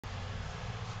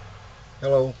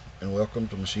Hello and welcome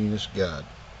to Machinist Guide.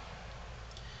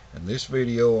 In this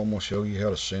video I'm going to show you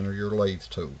how to center your lathe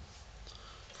tool.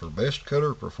 For best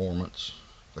cutter performance,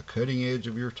 the cutting edge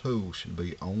of your tool should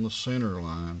be on the center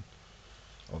line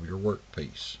of your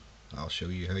workpiece. I'll show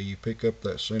you how you pick up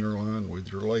that center line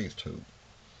with your lathe tool.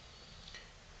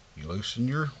 You loosen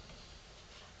your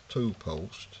tool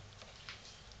post.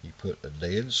 You put a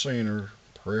dead center,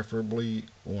 preferably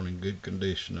one in good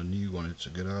condition, a new one. It's a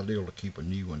good idea to keep a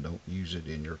new one. Don't use it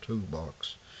in your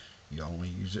toolbox. You only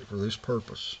use it for this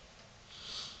purpose.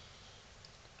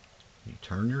 You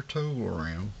turn your tool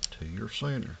around to your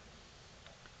center.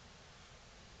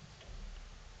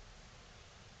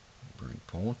 Bring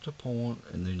point to point,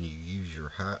 and then you use your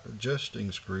height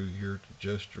adjusting screw here to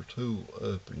adjust your tool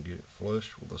up and get it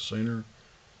flush with the center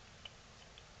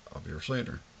of your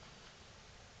center.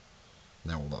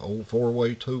 Now with the old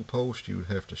 4-way tool post, you would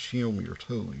have to shim your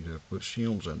tool. You'd have to put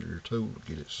shims under your tool to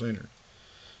get it centered.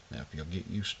 Now if you'll get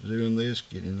used to doing this,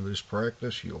 get into this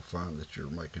practice, you'll find that you're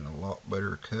making a lot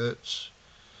better cuts.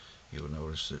 You'll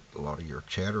notice that a lot of your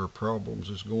chatter problems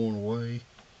is going away.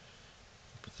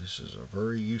 But this is a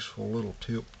very useful little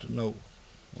tip to know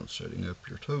when setting up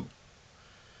your tool.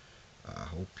 I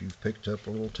hope you've picked up a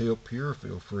little tip here.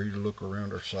 Feel free to look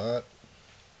around our site.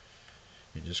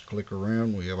 You just click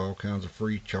around. We have all kinds of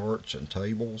free charts and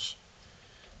tables.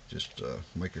 Just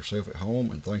make yourself at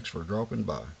home, and thanks for dropping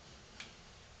by.